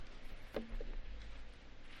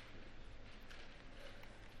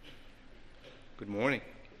Good morning.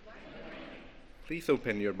 Please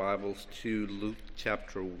open your Bibles to Luke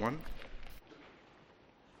chapter 1.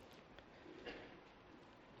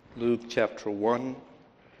 Luke chapter 1.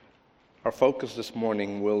 Our focus this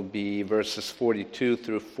morning will be verses 42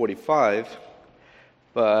 through 45,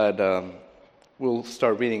 but we'll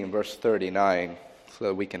start reading in verse 39 so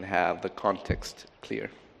that we can have the context clear.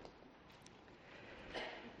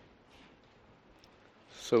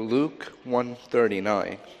 So Luke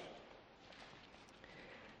 1:39.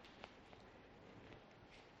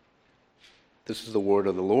 This is the word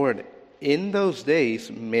of the Lord. In those days,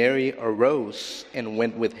 Mary arose and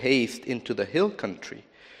went with haste into the hill country,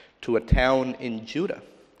 to a town in Judah.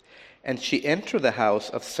 And she entered the house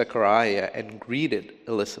of Zechariah and greeted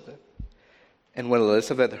Elizabeth. And when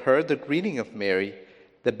Elizabeth heard the greeting of Mary,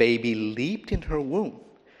 the baby leaped in her womb.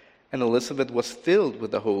 And Elizabeth was filled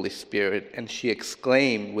with the Holy Spirit, and she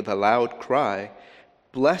exclaimed with a loud cry,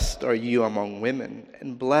 "Blessed are you among women,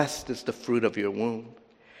 and blessed is the fruit of your womb.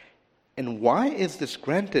 And why is this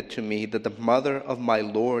granted to me, that the mother of my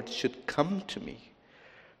Lord should come to me?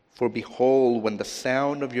 For behold, when the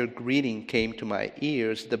sound of your greeting came to my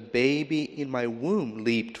ears, the baby in my womb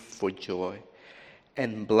leaped for joy.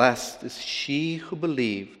 And blessed is she who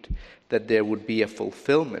believed that there would be a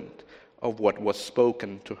fulfillment of what was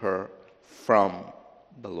spoken to her from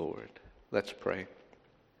the Lord." Let's pray.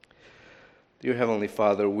 Dear Heavenly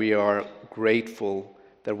Father, we are grateful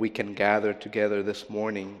that we can gather together this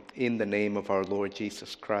morning in the name of our Lord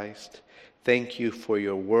Jesus Christ. Thank you for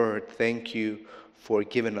your word. Thank you for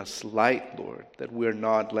giving us light, Lord, that we're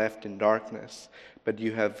not left in darkness, but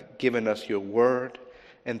you have given us your word,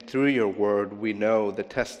 and through your word we know the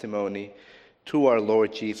testimony to our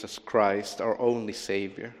Lord Jesus Christ, our only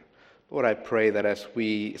Savior. Lord, I pray that as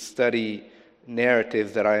we study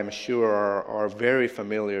narratives that I am sure are very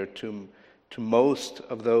familiar to most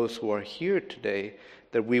of those who are here today,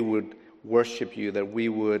 that we would worship you, that we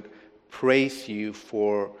would praise you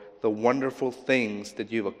for the wonderful things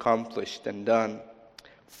that you've accomplished and done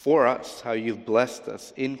for us, how you've blessed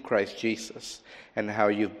us in Christ Jesus, and how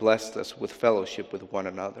you've blessed us with fellowship with one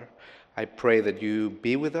another. I pray that you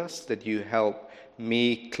be with us, that you help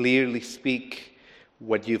me clearly speak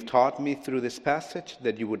what you've taught me through this passage,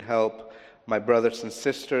 that you would help my brothers and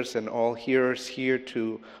sisters and all hearers here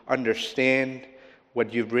to understand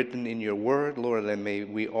what you've written in your word, Lord, and may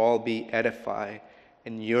we all be edified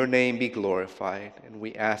and your name be glorified. And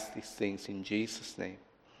we ask these things in Jesus' name.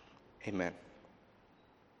 Amen.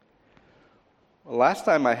 Well, last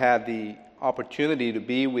time I had the opportunity to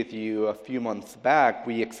be with you a few months back,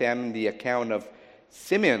 we examined the account of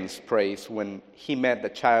Simeon's praise when he met the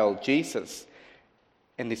child Jesus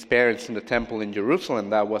and his parents in the temple in Jerusalem.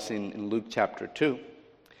 That was in Luke chapter 2.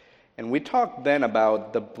 And we talked then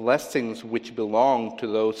about the blessings which belong to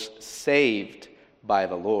those saved by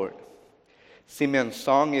the Lord. Simeon's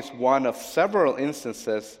song is one of several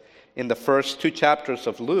instances in the first two chapters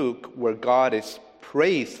of Luke where God is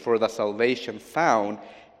praised for the salvation found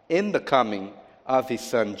in the coming of his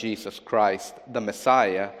Son Jesus Christ, the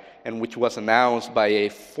Messiah, and which was announced by a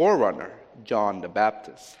forerunner, John the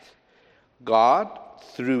Baptist. God,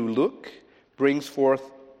 through Luke, brings forth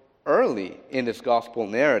early in this gospel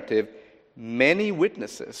narrative many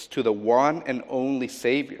witnesses to the one and only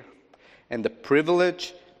Savior, and the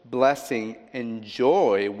privilege, blessing, and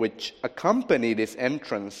joy which accompanied his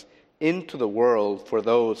entrance into the world for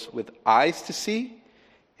those with eyes to see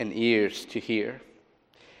and ears to hear.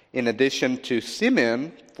 In addition to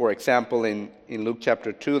Simeon, for example, in Luke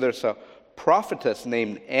chapter 2, there's a prophetess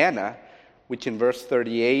named Anna, which in verse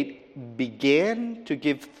 38 began to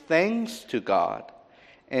give thanks to God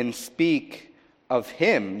and speak of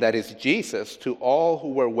him, that is Jesus, to all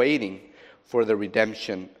who were waiting for the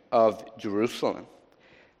redemption of Jerusalem.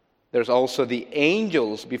 There's also the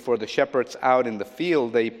angels before the shepherds out in the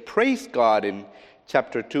field. They praise God in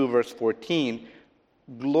chapter 2, verse 14.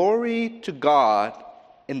 "Glory to God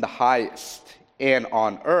in the highest, and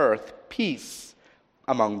on earth peace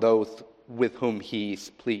among those with whom he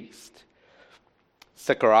is pleased."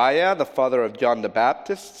 Zechariah, the father of John the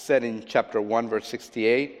Baptist, said in chapter 1, verse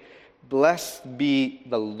 68, "Blessed be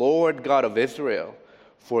the Lord God of Israel,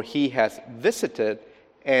 for he has visited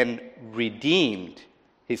and redeemed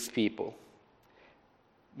his people."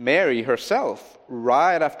 Mary herself,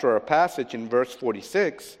 right after our passage in verse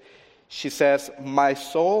 46, she says, "My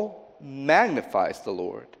soul magnifies the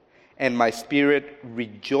Lord, and my spirit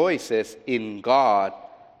rejoices in God,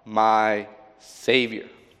 my Savior."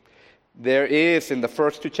 There is, in the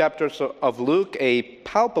first two chapters of Luke, a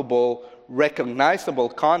palpable, recognizable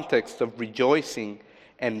context of rejoicing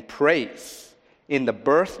and praise in the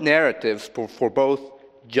birth narratives for both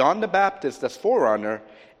John the Baptist as forerunner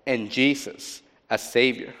and Jesus as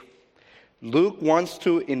Savior. Luke wants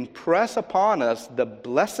to impress upon us the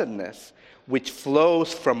blessedness which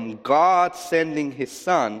flows from God sending his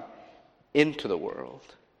Son into the world.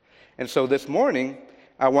 And so this morning,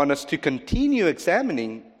 I want us to continue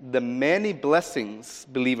examining the many blessings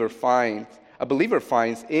a believer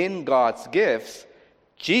finds in God's gifts,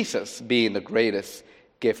 Jesus being the greatest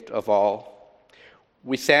gift of all.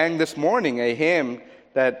 We sang this morning a hymn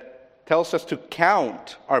that tells us to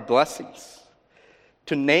count our blessings,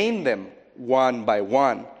 to name them one by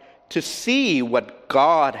one, to see what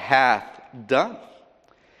God hath done.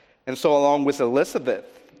 And so along with Elizabeth,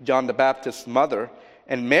 John the Baptist's mother,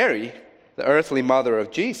 and Mary, the earthly mother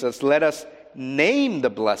of Jesus, let us name the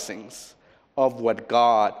blessings of what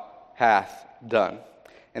God hath done.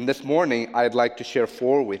 And this morning, I'd like to share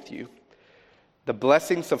 4 with you. The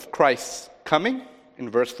blessings of Christ's coming, in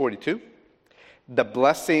verse 42. The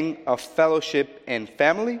blessing of fellowship and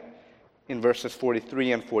family, in verses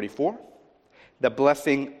 43 and 44. The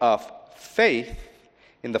blessing of faith,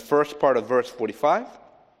 in the first part of verse 45.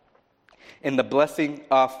 And the blessing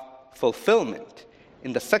of fulfillment,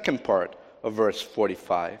 in the second part of verse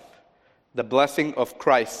 45. The blessing of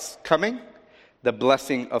Christ's coming, the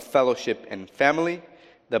blessing of fellowship and family,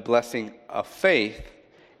 the blessing of faith,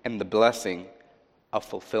 and the blessing of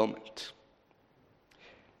fulfillment.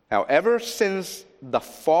 Now, ever since the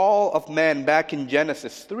fall of man back in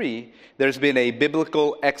Genesis 3, there's been a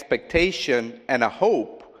biblical expectation and a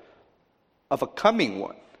hope of a coming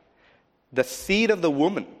one, the seed of the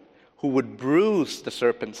woman who would bruise the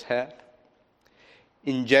serpent's head.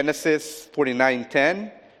 In Genesis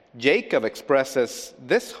 49:10, Jacob expresses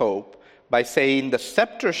this hope by saying, "The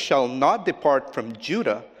scepter shall not depart from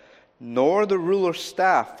Judah, nor the ruler's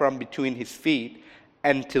staff from between his feet,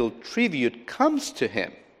 until tribute comes to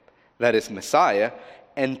him," that is Messiah,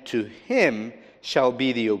 "and to him shall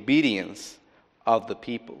be the obedience of the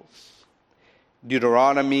peoples."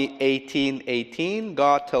 Deuteronomy 18:18,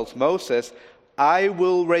 God tells Moses, "I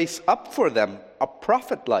will raise up for them a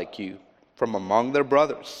prophet like you from among their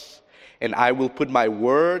brothers, and I will put my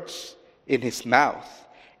words in his mouth,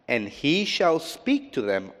 and he shall speak to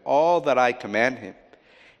them all that I command him.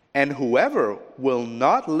 And whoever will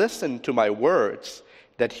not listen to my words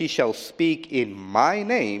that he shall speak in my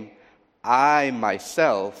name, I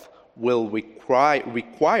myself will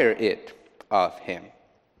require it of him."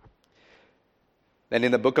 Then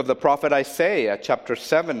in the book of the prophet Isaiah, chapter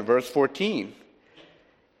 7, verse 14,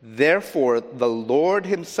 "Therefore the Lord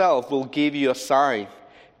himself will give you a sign.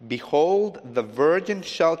 Behold, the virgin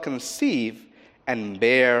shall conceive and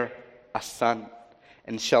bear a son,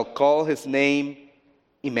 and shall call his name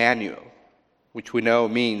Emmanuel," which we know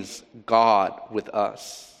means God with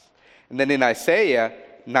us. And then in Isaiah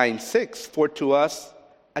 9:6, "For to us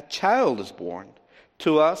a child is born,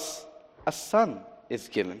 to us a son is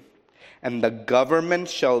given, and the government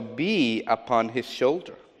shall be upon his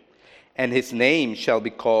shoulder. And his name shall be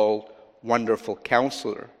called Wonderful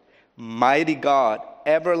Counselor, Mighty God,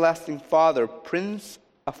 Everlasting Father, Prince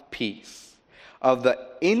of Peace. Of the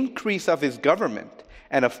increase of his government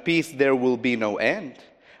and of peace there will be no end,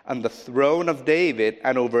 on the throne of David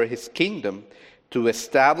and over his kingdom, to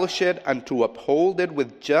establish it and to uphold it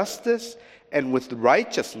with justice and with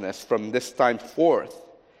righteousness from this time forth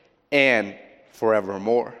and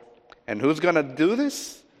forevermore." And who's going to do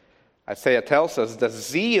this? Isaiah tells us, "The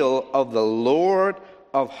zeal of the Lord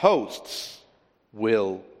of hosts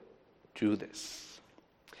will do this."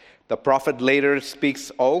 The prophet later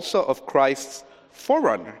speaks also of Christ's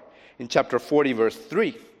forerunner in chapter 40, verse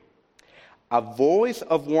 3. "A voice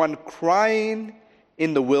of one crying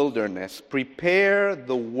in the wilderness, prepare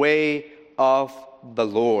the way of the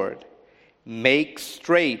Lord. Make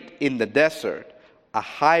straight in the desert a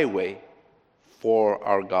highway for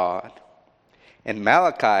our God." And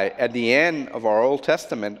Malachi, at the end of our Old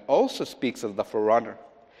Testament, also speaks of the forerunner.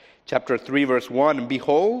 Chapter 3, verse 1,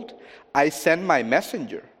 "Behold, I send my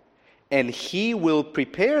messenger, and he will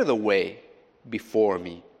prepare the way before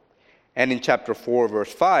me." And in chapter 4,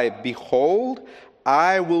 verse 5, "Behold,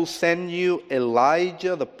 I will send you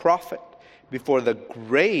Elijah the prophet before the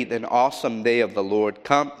great and awesome day of the Lord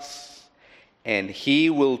comes. And he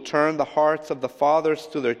will turn the hearts of the fathers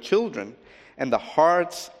to their children, and the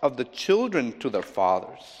hearts of the children to their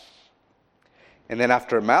fathers." And then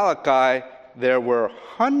after Malachi, there were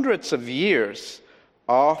hundreds of years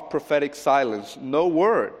of prophetic silence, no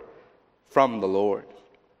word from the Lord.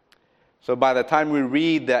 So by the time we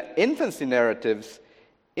read the infancy narratives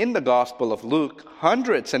in the Gospel of Luke,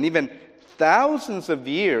 hundreds and even thousands of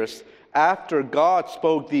years after God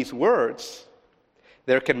spoke these words,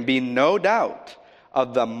 there can be no doubt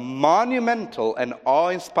of the monumental and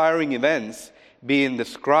awe-inspiring events being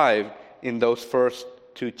described in those first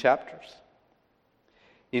 2 chapters.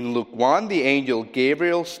 In Luke 1, the angel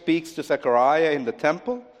Gabriel speaks to Zechariah in the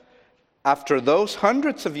temple after those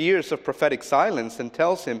hundreds of years of prophetic silence and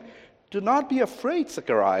tells him, "Do not be afraid,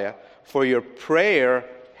 Zechariah, for your prayer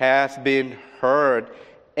has been heard,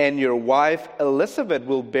 and your wife Elizabeth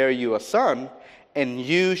will bear you a son, and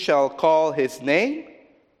you shall call his name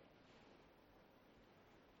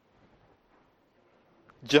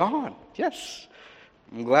John." Yes,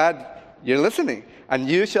 I'm glad you're listening. "And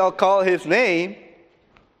you shall call his name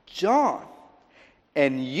John.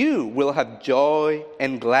 And you will have joy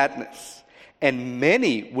and gladness, and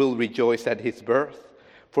many will rejoice at his birth,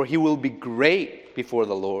 for he will be great before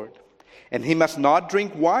the Lord. And he must not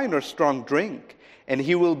drink wine or strong drink, and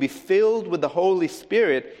he will be filled with the Holy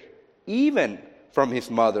Spirit even from his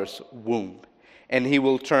mother's womb. And he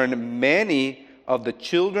will turn many of the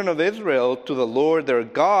children of Israel to the Lord their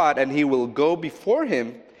God, and he will go before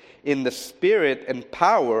him in the spirit and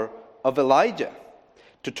power of Elijah,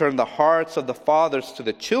 to turn the hearts of the fathers to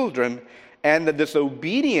the children, and the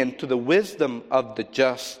disobedient to the wisdom of the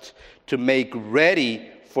just, to make ready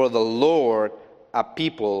for the Lord a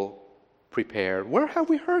people prepared." Where have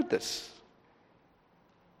we heard this?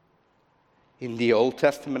 In the Old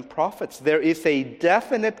Testament prophets. There is a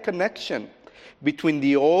definite connection between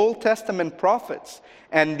the Old Testament prophets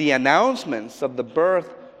and the announcements of the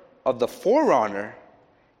birth of the forerunner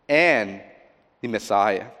and the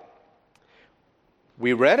Messiah.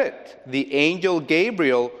 We read it. The angel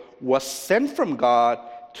Gabriel was sent from God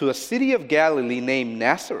to a city of Galilee named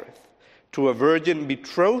Nazareth, to a virgin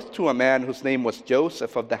betrothed to a man whose name was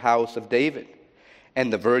Joseph of the house of David.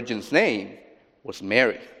 And the virgin's name was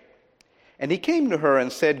Mary. And he came to her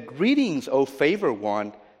and said, "Greetings, O favored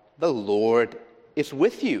one, the Lord is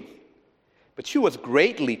with you." But she was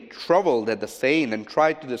greatly troubled at the saying and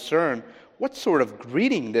tried to discern what sort of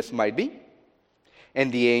greeting this might be.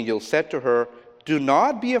 And the angel said to her, "Do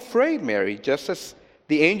not be afraid, Mary," just as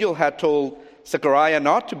the angel had told Zechariah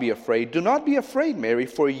not to be afraid. "Do not be afraid, Mary,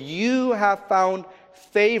 for you have found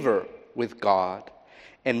favor with God.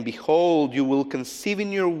 And behold, you will conceive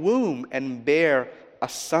in your womb and bear a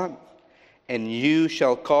son, and you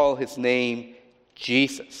shall call his name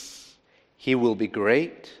Jesus. He will be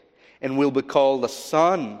great and will be called the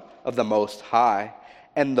Son of the Most High.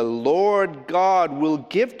 And the Lord God will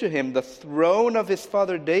give to him the throne of his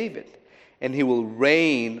father David, and he will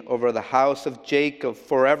reign over the house of Jacob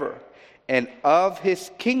forever, and of his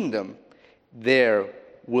kingdom there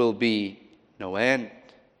will be no end."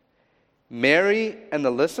 Mary and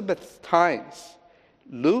Elizabeth's times,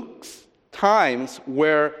 Luke's times,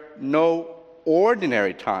 were no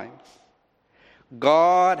ordinary times.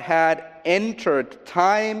 God had entered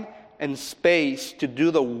time and space to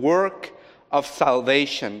do the work of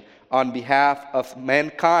salvation on behalf of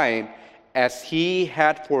mankind, as he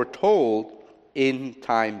had foretold in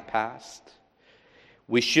time past.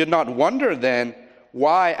 We should not wonder then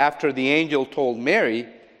why, after the angel told Mary,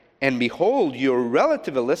 "And behold, your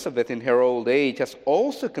relative Elizabeth in her old age has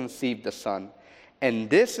also conceived a son, and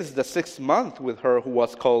this is the 6th month with her who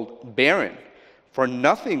was called barren, for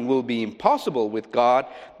nothing will be impossible with God,"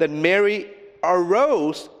 that Mary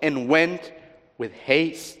arose and went with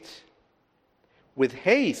haste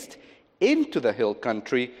into the hill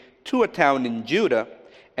country, to a town in Judah,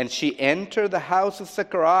 and she entered the house of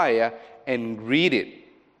Zechariah and greeted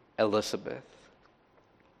Elizabeth.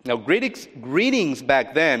 Now, greetings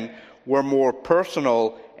back then were more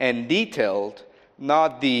personal and detailed,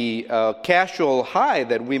 not the casual hi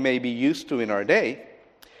that we may be used to in our day.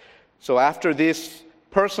 So after this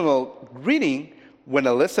personal greeting, when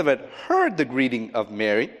Elizabeth heard the greeting of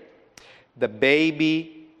Mary, the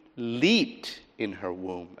baby leaped in her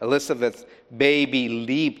womb. Elizabeth's baby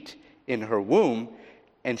leaped in her womb,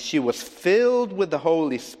 and she was filled with the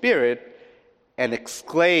Holy Spirit and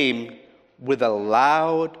exclaimed with a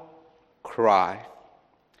loud cry.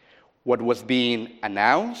 What was being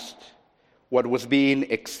announced, what was being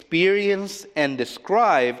experienced and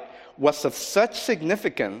described was of such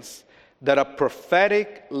significance that a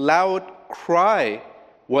prophetic loud cry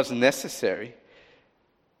was necessary.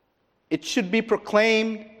 It should be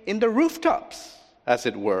proclaimed in the rooftops, as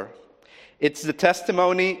it were. It's the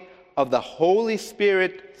testimony of the Holy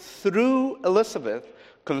Spirit through Elizabeth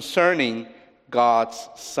concerning God's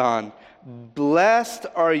Son. "Blessed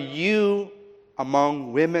are you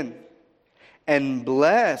among women, and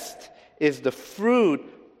blessed is the fruit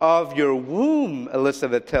of your womb,"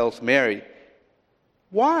 Elizabeth tells Mary.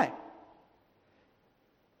 Why?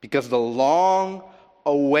 Because the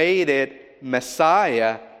long-awaited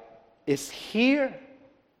Messiah is here.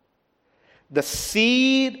 The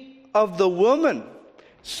seed of the woman,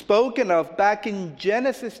 spoken of back in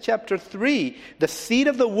Genesis chapter 3, the seed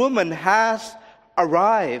of the woman has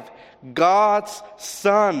arrived. God's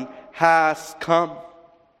Son has come.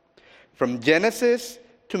 From Genesis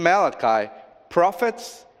to Malachi,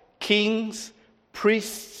 prophets, kings,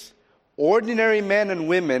 priests, ordinary men and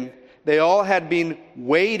women, they all had been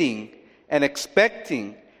waiting and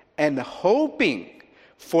expecting and hoping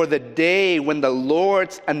for the day when the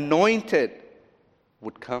Lord's anointed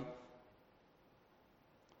would come.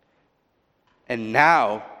 And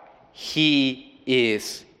now he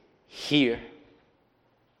is here.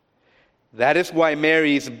 That is why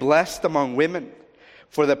Mary is blessed among women,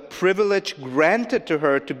 for the privilege granted to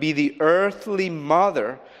her to be the earthly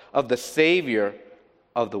mother of the Savior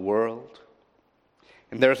of the world.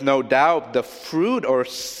 And there's no doubt the fruit or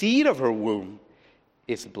seed of her womb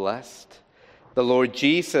is blessed. The Lord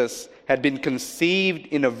Jesus had been conceived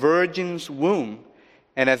in a virgin's womb,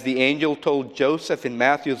 and as the angel told Joseph in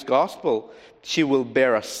Matthew's Gospel, she will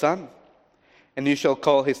bear a son, and you shall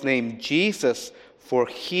call his name Jesus, for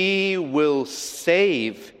he will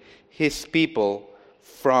save his people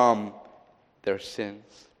from their sins.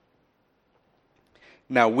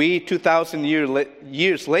 Now we, 2,000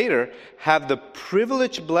 years later, have the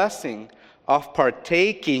privileged blessing of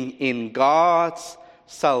partaking in God's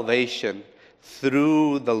salvation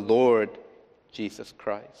through the Lord Jesus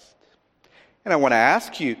Christ. And I want to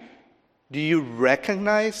ask you, do you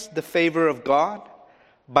recognize the favor of God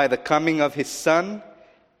by the coming of his Son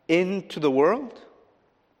into the world?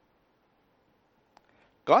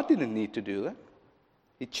 God didn't need to do that.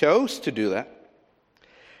 He chose to do that.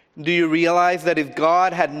 Do you realize that if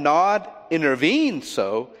God had not intervened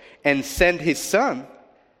so and sent his Son,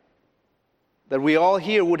 that we all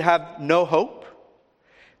here would have no hope?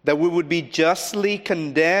 That we would be justly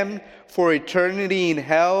condemned for eternity in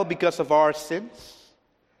hell because of our sins?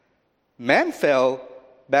 Man fell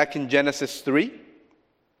back in Genesis 3.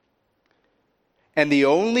 And the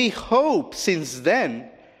only hope since then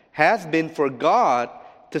has been for God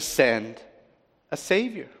to send a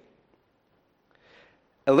Savior.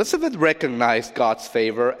 Elizabeth recognized God's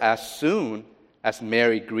favor as soon as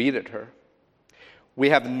Mary greeted her. We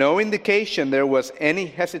have no indication there was any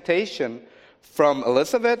hesitation from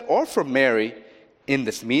Elizabeth or from Mary in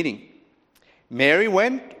this meeting. Mary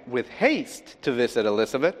went with haste to visit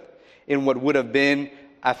Elizabeth in what would have been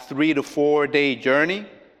a 3 to 4 day journey,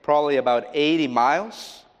 probably about 80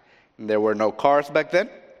 miles. And there were no cars back then.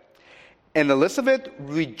 And Elizabeth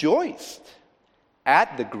rejoiced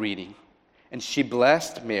at the greeting, and she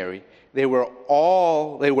blessed Mary. They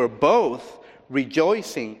were both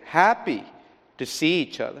rejoicing, happy to see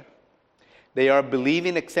each other. They are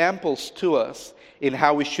believing examples to us in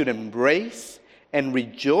how we should embrace and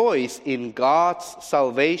rejoice in God's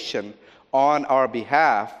salvation on our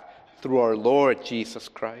behalf through our Lord Jesus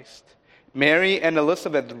Christ. Mary and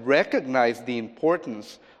Elizabeth recognized the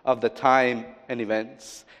importance of the time and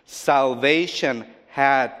events. Salvation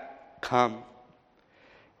had come.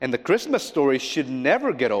 And the Christmas story should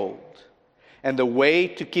never get old. And the way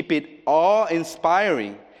to keep it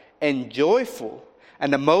awe-inspiring and joyful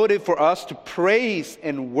and a motive for us to praise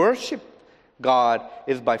and worship God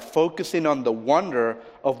is by focusing on the wonder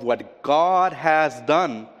of what God has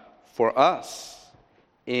done for us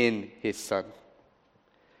in his Son.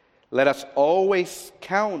 Let us always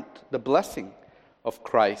count the blessing of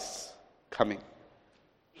Christ's coming.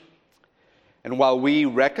 And while we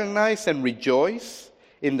recognize and rejoice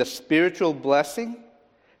in the spiritual blessing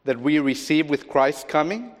that we receive with Christ's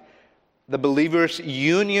coming, the believer's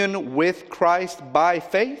union with Christ by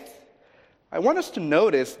faith, I want us to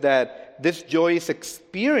notice that this joy is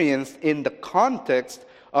experienced in the context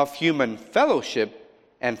of human fellowship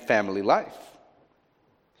and family life.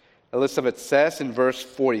 Elizabeth says in verse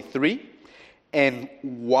 43, "And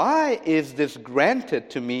why is this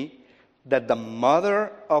granted to me, that the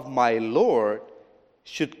mother of my Lord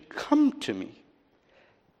should come to me?"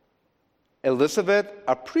 Elizabeth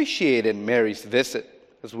appreciated Mary's visit,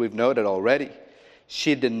 as we've noted already.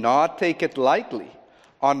 She did not take it lightly.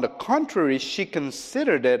 On the contrary, she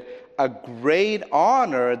considered it a great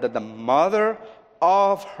honor that the mother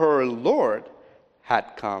of her Lord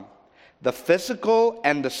had come. The physical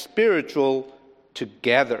and the spiritual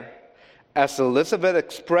together. As Elizabeth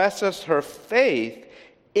expresses her faith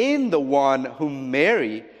in the one whom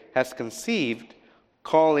Mary has conceived,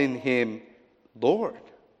 calling him Lord.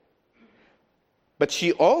 But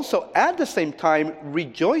she also, at the same time,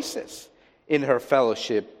 rejoices in her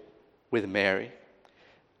fellowship with Mary.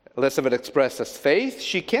 Elizabeth expresses faith.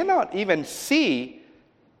 She cannot even see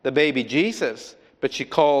the baby Jesus, but she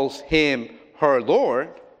calls him her Lord,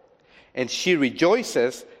 and she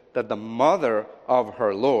rejoices that the mother of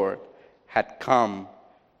her Lord had come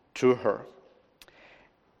to her.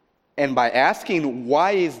 And by asking,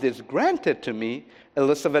 why is this granted to me,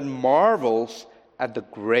 Elizabeth marvels at the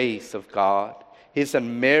grace of God, his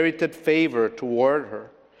unmerited favor toward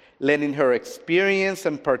her, letting her experience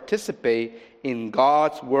and participate in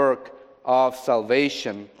God's work of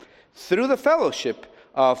salvation through the fellowship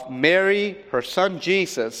of Mary, her son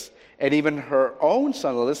Jesus, and even her own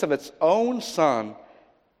son, Elizabeth's own son,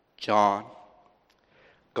 John.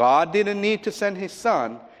 God didn't need to send his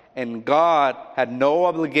son, and God had no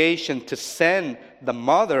obligation to send the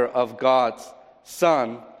mother of God's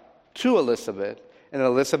son to Elizabeth. And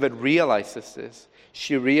Elizabeth realizes this.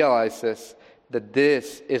 She realizes that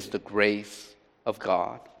this is the grace of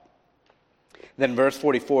God. Then verse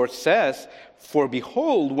 44 says, "For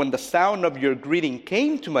behold, when the sound of your greeting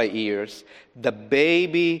came to my ears, the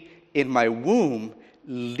baby in my womb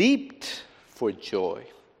leaped for joy."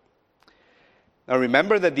 Now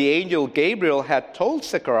remember that the angel Gabriel had told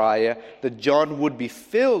Zechariah that John would be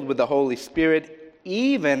filled with the Holy Spirit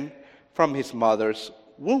even from his mother's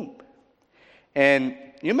womb. And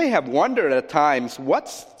you may have wondered at times,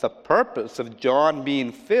 what's the purpose of John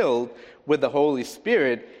being filled with the Holy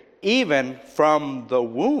Spirit even from the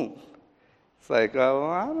womb? It's like,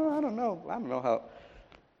 I don't know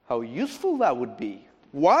how useful that would be.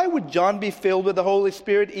 Why would John be filled with the Holy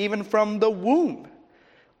Spirit even from the womb?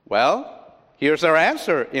 Well, here's our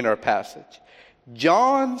answer in our passage.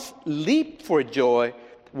 John's leap for joy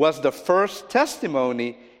was the first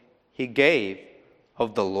testimony he gave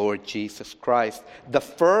of the Lord Jesus Christ, the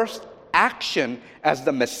first action as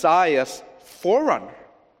the Messiah's forerunner.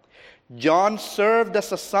 John served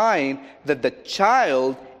as a sign that the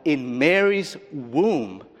child in Mary's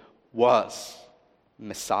womb was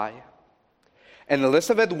Messiah. And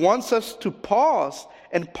Elizabeth wants us to pause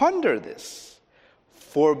and ponder this.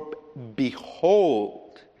 For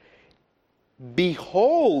behold,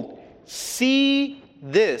 see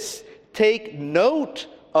this, take note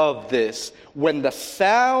of this. When the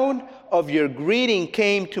sound of your greeting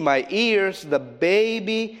came to my ears, the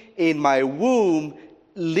baby in my womb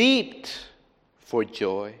leaped for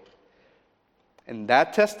joy. And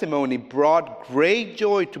that testimony brought great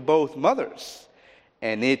joy to both mothers,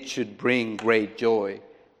 and it should bring great joy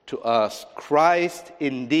to us. Christ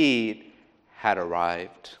indeed had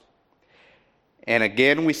arrived. And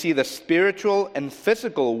again, we see the spiritual and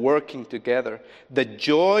physical working together. The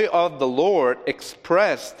joy of the Lord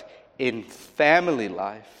expressed in family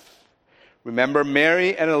life. Remember,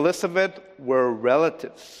 Mary and Elizabeth were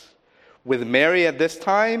relatives, with Mary at this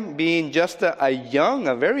time being just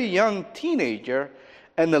a very young teenager,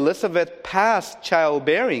 and Elizabeth past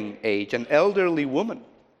childbearing age, an elderly woman.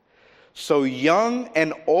 So young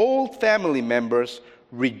and old family members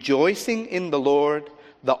rejoicing in the Lord,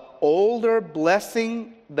 the older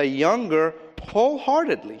blessing the younger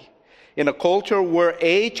wholeheartedly. In a culture where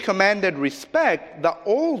age commanded respect, the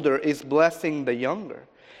older is blessing the younger.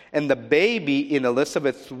 And the baby in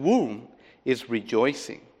Elizabeth's womb is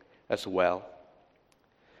rejoicing as well.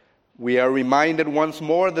 We are reminded once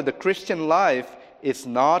more that the Christian life is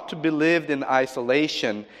not to be lived in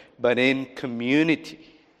isolation, but in community.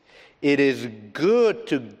 It is good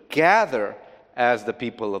to gather as the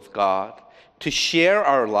people of God, to share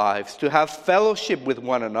our lives, to have fellowship with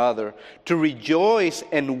one another, to rejoice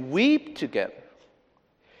and weep together.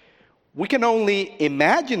 We can only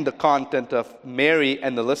imagine the content of Mary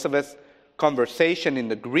and Elizabeth's conversation in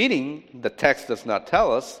the greeting. The text does not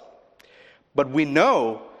tell us, but we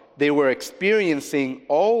know they were experiencing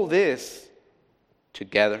all this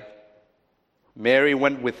together. Mary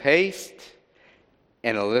went with haste,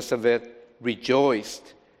 and Elizabeth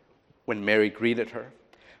rejoiced when Mary greeted her.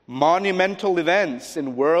 Monumental events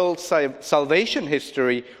in world salvation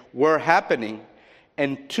history were happening,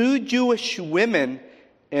 and two Jewish women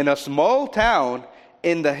in a small town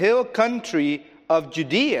in the hill country of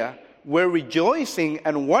Judea were rejoicing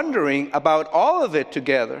and wondering about all of it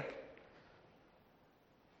together.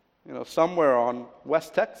 Somewhere on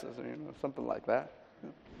West Texas, something like that.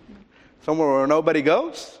 Somewhere where nobody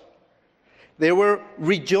goes. They were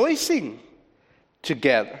rejoicing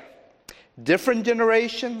together. Different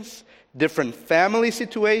generations, different family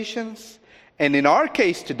situations, and in our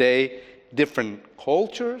case today, different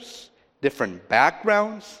cultures, different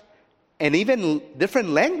backgrounds, and even different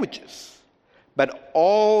languages, but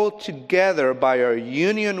all together by our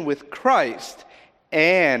union with Christ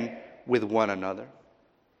and with one another.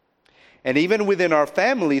 And even within our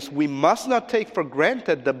families, we must not take for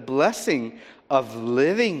granted the blessing of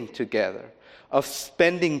living together, of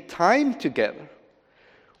spending time together.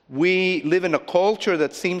 We live in a culture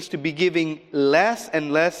that seems to be giving less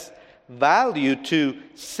and less value to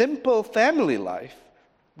simple family life,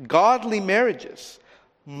 godly marriages,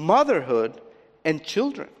 motherhood, and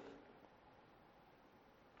children.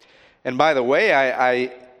 And by the way,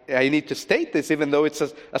 I need to state this, even though it's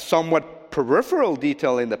a somewhat peripheral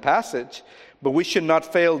detail in the passage, but we should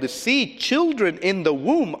not fail to see children in the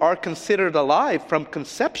womb are considered alive from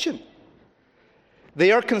conception.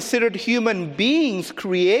 They are considered human beings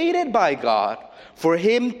created by God for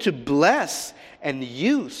Him to bless and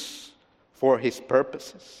use for His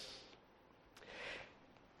purposes.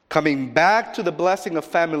 Coming back to the blessing of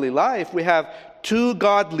family life, we have two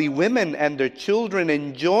godly women and their children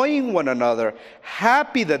enjoying one another,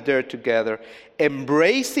 happy that they're together,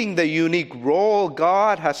 embracing the unique role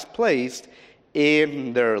God has placed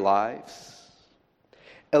in their lives.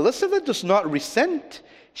 Elizabeth does not resent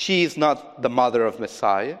she is not the mother of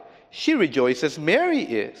Messiah. She rejoices Mary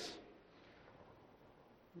is.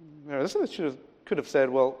 Elizabeth could have said,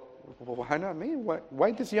 well, why not me?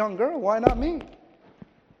 Why this young girl? Why not me?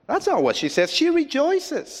 That's not what she says. She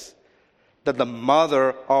rejoices that the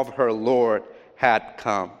mother of her Lord had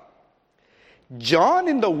come. John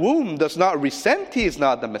in the womb does not resent he is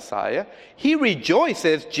not the Messiah. He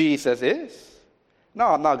rejoices Jesus is. No,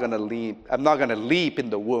 I'm not going to leap. I'm not going to leap in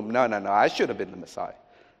the womb. No. I should have been the Messiah.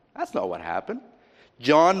 That's not what happened.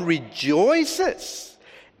 John rejoices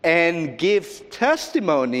and gives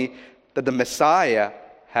testimony that the Messiah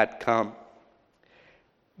had come.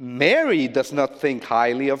 Mary does not think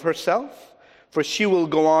highly of herself, for she will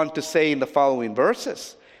go on to say in the following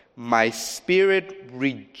verses, "My spirit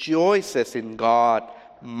rejoices in God,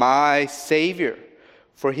 my Savior,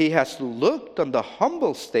 for He has looked on the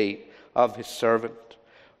humble state of His servant.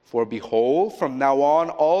 For behold, from now on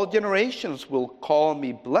all generations will call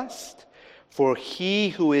me blessed, for He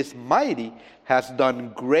who is mighty has done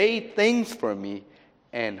great things for me,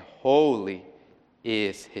 and holy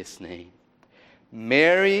is His name."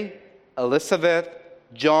 Mary, Elizabeth,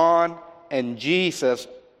 John, and Jesus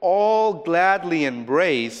all gladly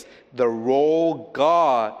embrace the role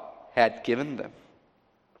God had given them.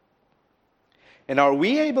 And are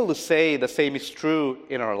we able to say the same is true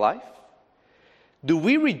in our life? Do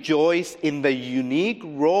we rejoice in the unique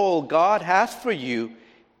role God has for you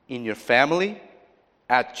in your family,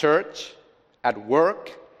 at church, at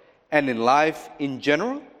work, and in life in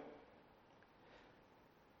general?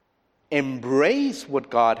 Embrace what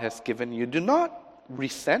God has given you. Do not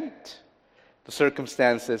resent the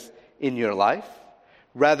circumstances in your life.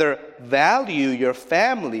 Rather, value your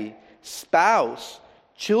family, spouse,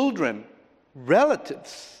 children,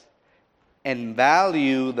 relatives, and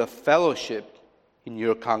value the fellowship in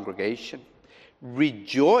your congregation.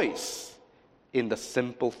 Rejoice in the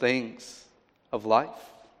simple things of life.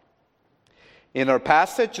 In our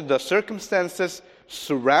passage, the circumstances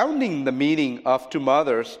surrounding the meeting of two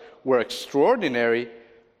mothers were extraordinary,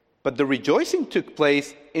 but the rejoicing took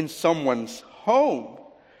place in someone's home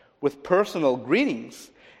with personal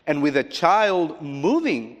greetings and with a child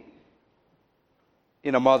moving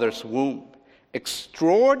in a mother's womb.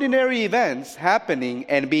 Extraordinary events happening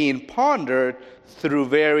and being pondered through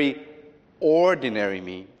very ordinary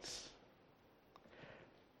means.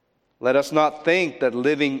 Let us not think that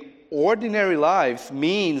living ordinary lives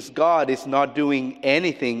means God is not doing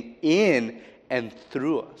anything in and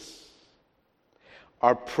through us.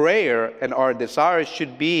 Our prayer and our desire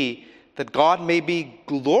should be that God may be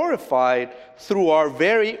glorified through our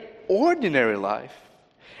very ordinary life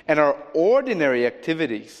and our ordinary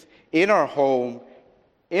activities in our home,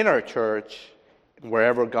 in our church, and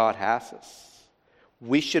wherever God has us.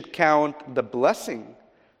 We should count the blessing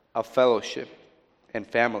of fellowship and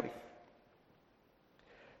family.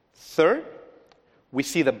 Third, we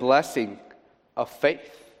see the blessing of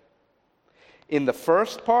faith. In the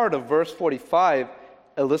first part of verse 45,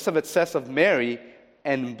 Elizabeth says of Mary,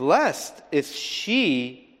 "And blessed is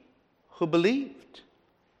she who believed."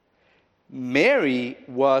 Mary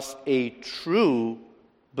was a true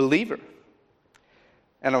believer.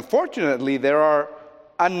 And unfortunately, there are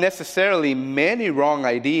unnecessarily many wrong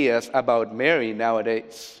ideas about Mary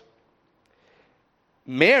nowadays.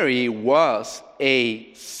 Mary was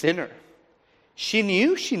a sinner. She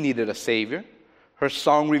knew she needed a Savior. Her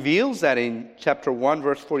song reveals that in chapter 1,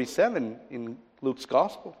 verse 47 in Luke's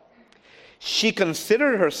Gospel. She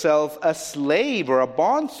considered herself a slave or a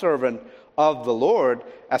bondservant of the Lord,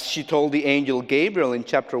 as she told the angel Gabriel in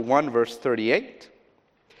chapter 1, verse 38.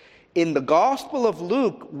 In the Gospel of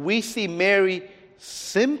Luke, we see Mary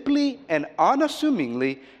simply and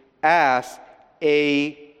unassumingly as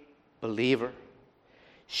a believer.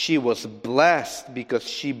 She was blessed because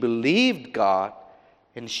she believed God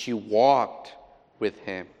and she walked with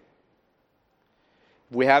him.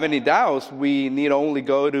 If we have any doubts, we need only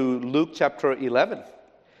go to Luke chapter 11.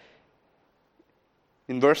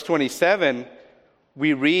 In verse 27,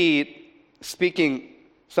 we read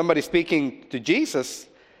somebody speaking to Jesus.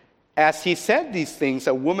 As he said these things,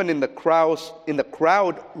 a woman in the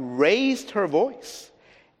crowd raised her voice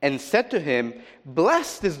and said to him,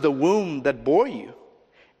 "Blessed is the womb that bore you,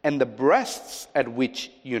 and the breasts at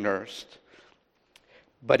which you nursed."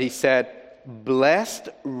 But he said, "Blessed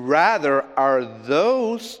rather are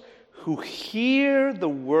those who hear the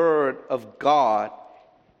word of God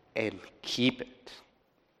and keep it."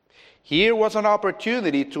 Here was an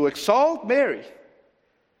opportunity to exalt Mary.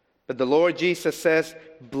 But the Lord Jesus says,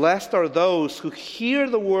 "Blessed are those who hear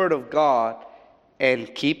the word of God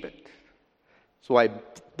and keep it." So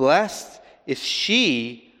blessed is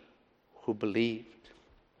she who believed.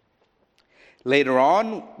 Later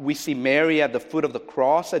on, we see Mary at the foot of the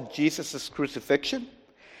cross at Jesus' crucifixion.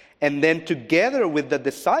 And then together with the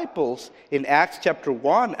disciples in Acts chapter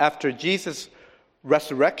 1, after Jesus'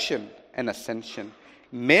 resurrection and ascension,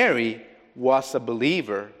 Mary was a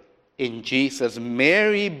believer in Jesus.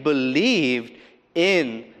 Mary believed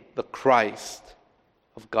in the Christ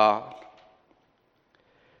of God.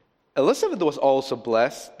 Elizabeth was also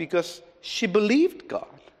blessed because she believed God.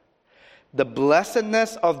 The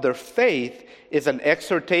blessedness of their faith is an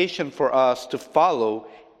exhortation for us to follow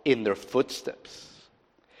in their footsteps.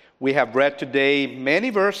 We have read today many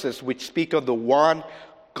verses which speak of the one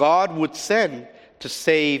God would send to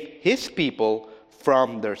save his people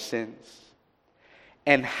from their sins.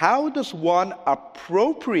 And how does one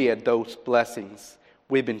appropriate those blessings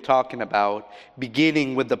we've been talking about,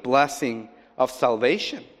 beginning with the blessing of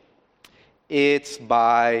salvation? It's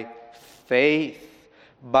by faith,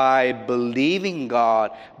 by believing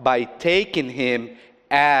God, by taking him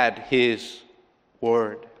at his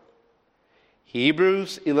word.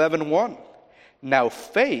 Hebrews 11:1. Now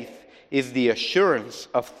faith is the assurance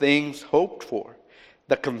of things hoped for,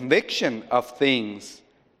 the conviction of things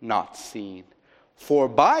not seen. For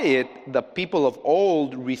by it the people of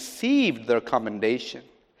old received their commendation.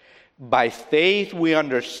 By faith we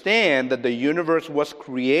understand that the universe was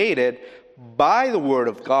created by the word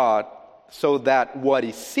of God, so that what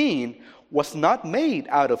is seen was not made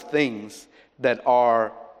out of things that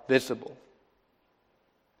are visible.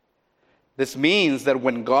 This means that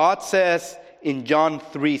when God says in John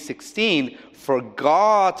 3:16, "For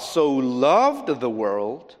God so loved the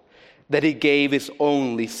world that he gave his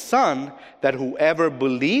only Son, that whoever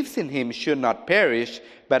believes in him should not perish,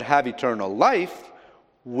 but have eternal life,"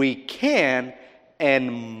 we can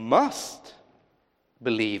and must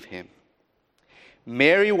believe him.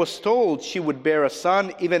 Mary was told she would bear a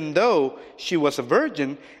son even though she was a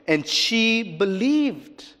virgin, and she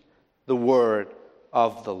believed the word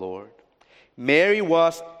of the Lord. Mary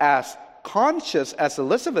was as conscious as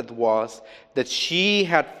Elizabeth was that she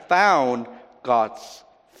had found God's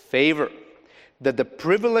favor, that the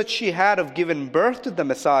privilege she had of giving birth to the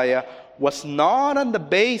Messiah was not on the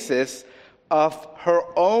basis of her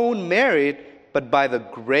own merit, but by the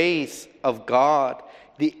grace of God.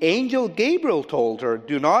 The angel Gabriel told her,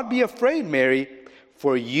 "Do not be afraid, Mary,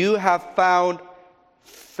 for you have found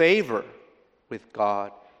favor with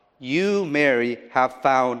God." You, Mary, have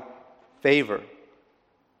found favor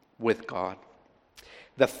with God.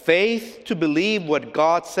 The faith to believe what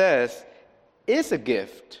God says is a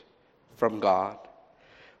gift from God.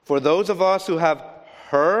 For those of us who have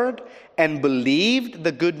heard and believed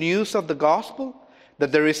the good news of the gospel,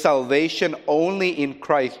 that there is salvation only in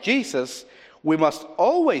Christ Jesus, we must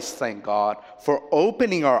always thank God for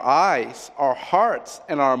opening our eyes, our hearts,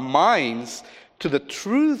 and our minds to the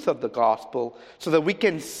truth of the gospel so that we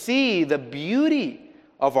can see the beauty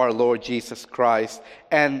of our Lord Jesus Christ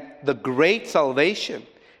and the great salvation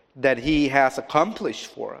that he has accomplished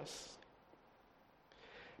for us.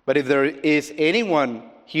 But if there is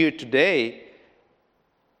anyone here today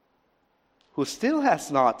who still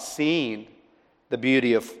has not seen the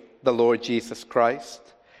beauty of the Lord Jesus Christ,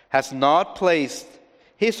 has not placed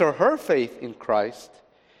his or her faith in Christ,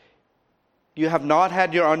 you have not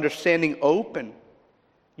had your understanding open,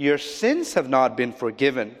 your sins have not been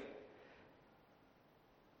forgiven,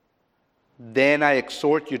 then I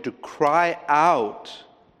exhort you to cry out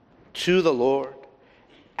to the Lord.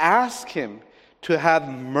 Ask him to have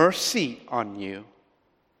mercy on you,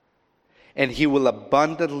 and he will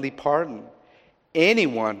abundantly pardon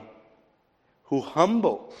anyone who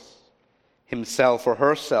humbles himself or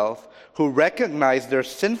herself, who recognize their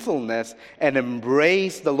sinfulness and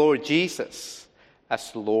embrace the Lord Jesus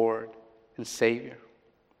as Lord and Savior.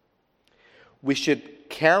 We should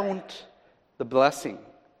count the blessing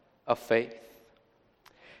of faith.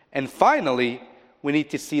 And finally, we need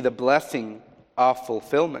to see the blessing of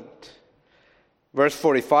fulfillment. Verse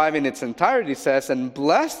 45 in its entirety says, "And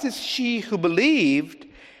blessed is she who believed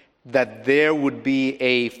that there would be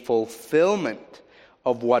a fulfillment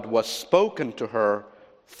of what was spoken to her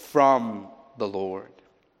from the Lord."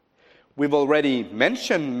 We've already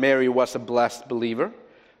mentioned Mary was a blessed believer,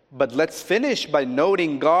 but let's finish by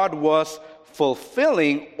noting God was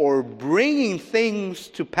fulfilling or bringing things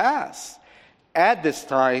to pass at this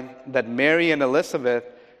time that Mary and Elizabeth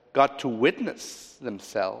got to witness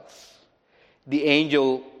themselves. The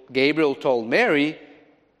angel Gabriel told Mary,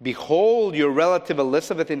 "Behold, your relative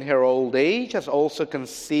Elizabeth in her old age has also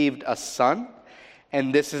conceived a son,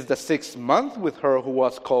 and this is the 6th month with her who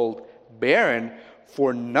was called barren,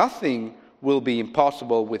 for nothing will be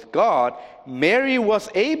impossible with God." Mary was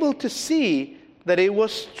able to see that it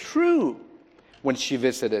was true when she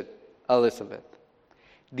visited Elizabeth.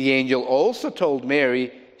 The angel also told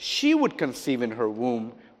Mary she would conceive in her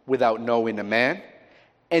womb without knowing a man.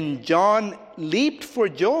 And John leaped for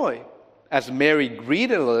joy as Mary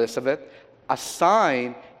greeted Elizabeth, a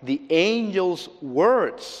sign the angel's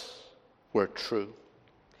words were true.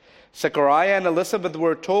 Zechariah and Elizabeth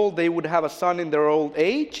were told they would have a son in their old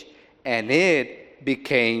age, and it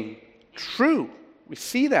became true. We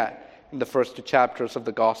see that in the first 2 chapters of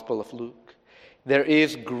the Gospel of Luke. There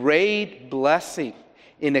is great blessing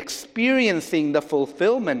in experiencing the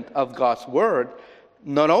fulfillment of God's word,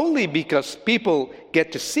 not only because people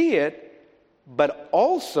get to see it, but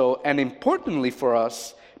also, and importantly for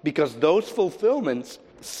us, because those fulfillments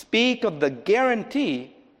speak of the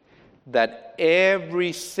guarantee that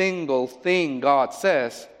every single thing God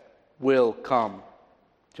says will come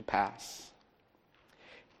to pass.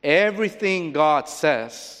 Everything God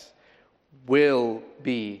says will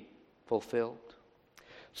be fulfilled.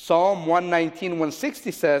 Psalm 119,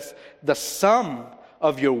 160 says, "The sum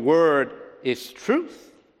of your word is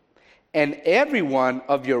truth, and every one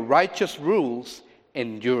of your righteous rules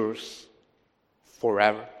endures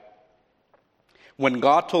forever." When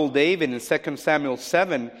God told David in 2 Samuel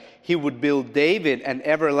 7 he would build David an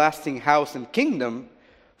everlasting house and kingdom,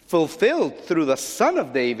 fulfilled through the Son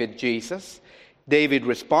of David, Jesus, David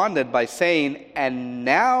responded by saying, "And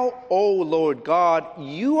now, O Lord God,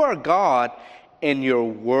 you are God, and your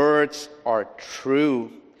words are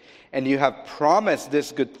true, and you have promised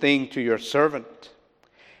this good thing to your servant.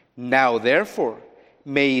 Now, therefore,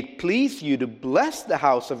 may it please you to bless the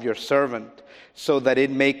house of your servant, so that it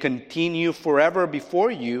may continue forever before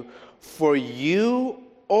you. For you,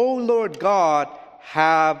 O Lord God,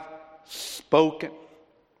 have spoken.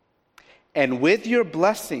 And with your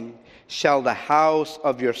blessing shall the house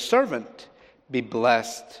of your servant be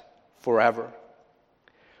blessed forever."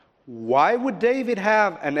 Why would David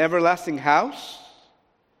have an everlasting house?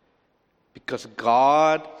 Because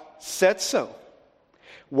God said so.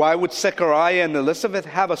 Why would Zechariah and Elizabeth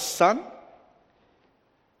have a son?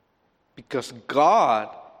 Because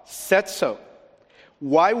God said so.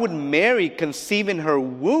 Why would Mary conceive in her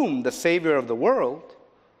womb the Savior of the world?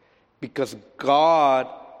 Because God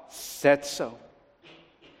said so.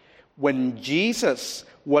 When Jesus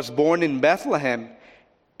was born in Bethlehem,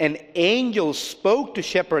 an angel spoke to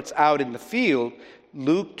shepherds out in the field.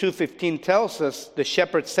 Luke 2:15 tells us the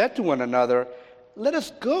shepherds said to one another, "Let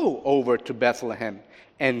us go over to Bethlehem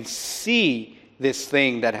and see this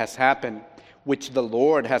thing that has happened, which the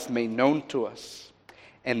Lord has made known to us."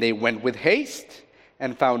 And they went with haste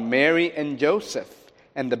and found Mary and Joseph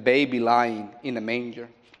and the baby lying in a manger.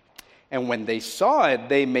 And when they saw it,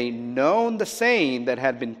 they made known the saying that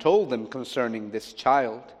had been told them concerning this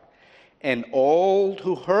child. And all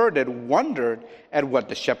who heard it wondered at what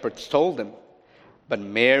the shepherds told them. But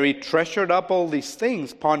Mary treasured up all these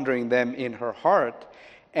things, pondering them in her heart.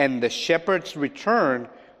 And the shepherds returned,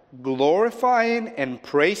 glorifying and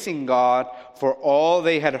praising God for all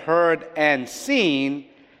they had heard and seen,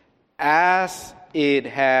 as it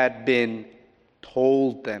had been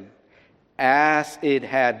told them. As it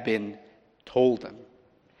had been told them.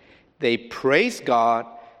 They praised God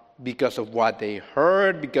because of what they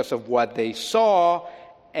heard, because of what they saw,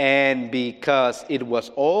 and because it was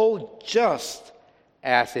all just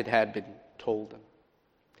as it had been told them.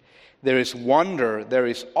 There is wonder, there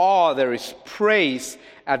is awe, there is praise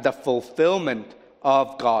at the fulfillment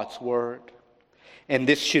of God's word. And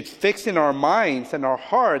this should fix in our minds and our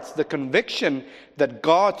hearts the conviction that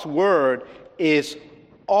God's word is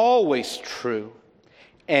always true,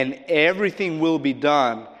 and everything will be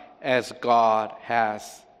done as God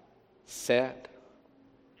has said.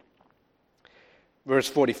 Verse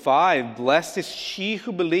 45, "Blessed is she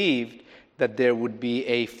who believed that there would be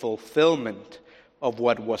a fulfillment of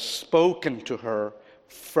what was spoken to her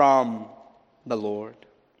from the Lord.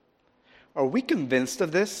 Are we convinced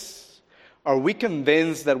of this? Are we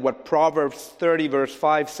convinced that what Proverbs 30 verse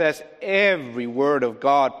 5 says, every word of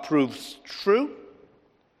God proves true?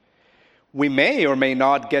 We may or may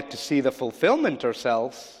not get to see the fulfillment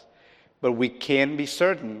ourselves, but we can be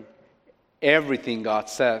certain everything God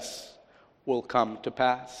says will come to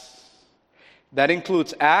pass. That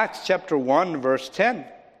includes Acts chapter 1 verse 10.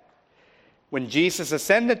 When Jesus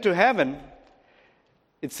ascended to heaven,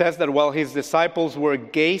 it says that while his disciples were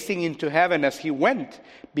gazing into heaven as he went,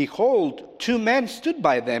 behold, two men stood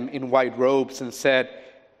by them in white robes and said,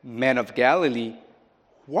 Men of Galilee,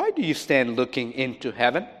 why do you stand looking into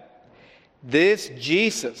heaven? This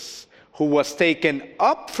Jesus, who was taken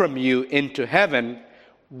up from you into heaven,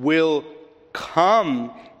 will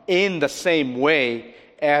come in the same way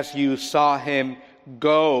as you saw him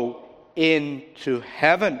go into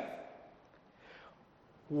heaven.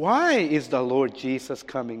 Why is the Lord Jesus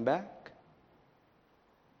coming back?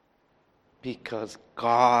 Because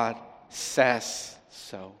God says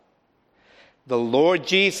so. The Lord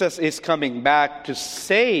Jesus is coming back to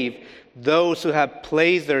save those who have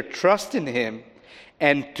placed their trust in him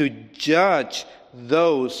and to judge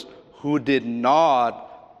those who did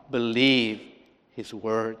not believe his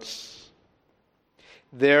words.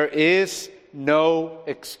 There is no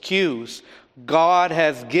excuse. God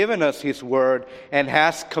has given us his word and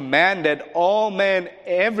has commanded all men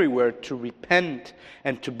everywhere to repent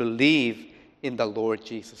and to believe in the Lord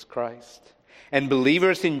Jesus Christ. And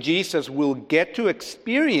believers in Jesus will get to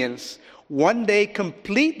experience one day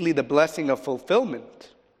completely the blessing of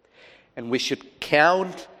fulfillment. And we should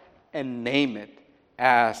count and name it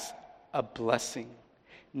as a blessing.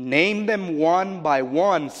 Name them one by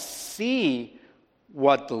one. See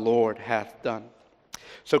what the Lord hath done.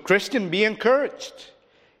 So, Christian, be encouraged.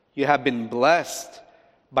 You have been blessed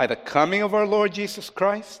by the coming of our Lord Jesus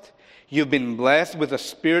Christ. You've been blessed with a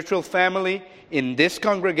spiritual family in this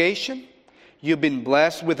congregation. You've been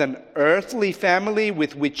blessed with an earthly family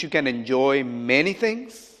with which you can enjoy many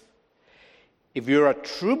things. If you're a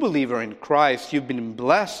true believer in Christ, you've been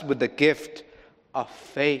blessed with the gift of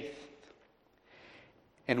faith.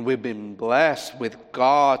 And we've been blessed with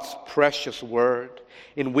God's precious word,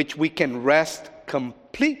 in which we can rest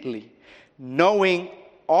completely, knowing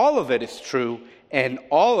all of it is true and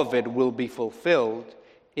all of it will be fulfilled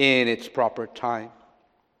in its proper time.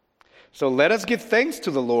 So let us give thanks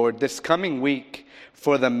to the Lord this coming week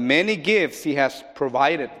for the many gifts he has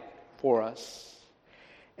provided for us.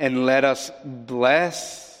 And let us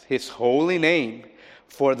bless his holy name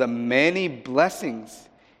for the many blessings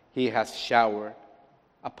he has showered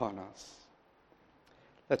upon us.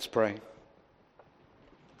 Let's pray.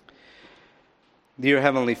 Dear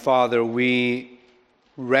Heavenly Father, we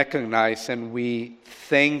recognize and we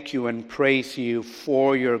thank you and praise you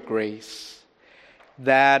for your grace,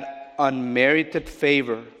 that unmerited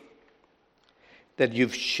favor that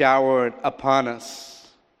you've showered upon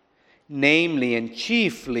us, namely and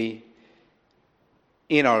chiefly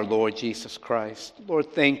in our Lord Jesus Christ.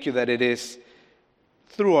 Lord, thank you that it is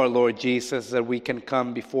through our Lord Jesus that we can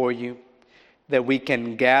come before you, that we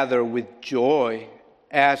can gather with joy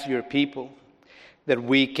as your people, that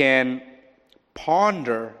we can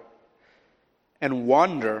ponder and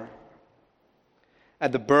wonder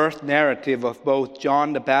at the birth narrative of both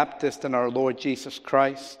John the Baptist and our Lord Jesus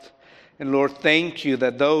Christ. And Lord, thank you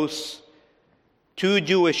that those two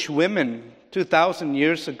Jewish women 2,000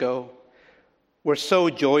 years ago were so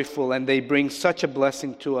joyful and they bring such a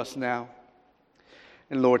blessing to us now.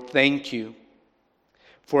 And Lord, thank you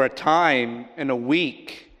for a time and a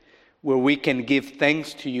week where we can give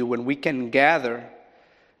thanks to you, when we can gather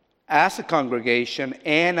as a congregation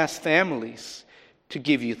and as families to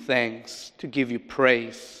give you thanks, to give you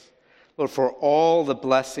praise, Lord, for all the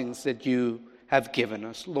blessings that you have given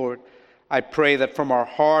us. Lord, I pray that from our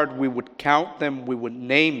heart we would count them, we would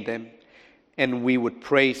name them, and we would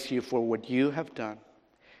praise you for what you have done.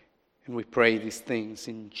 And we pray these things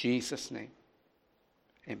in Jesus' name.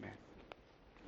 Amen.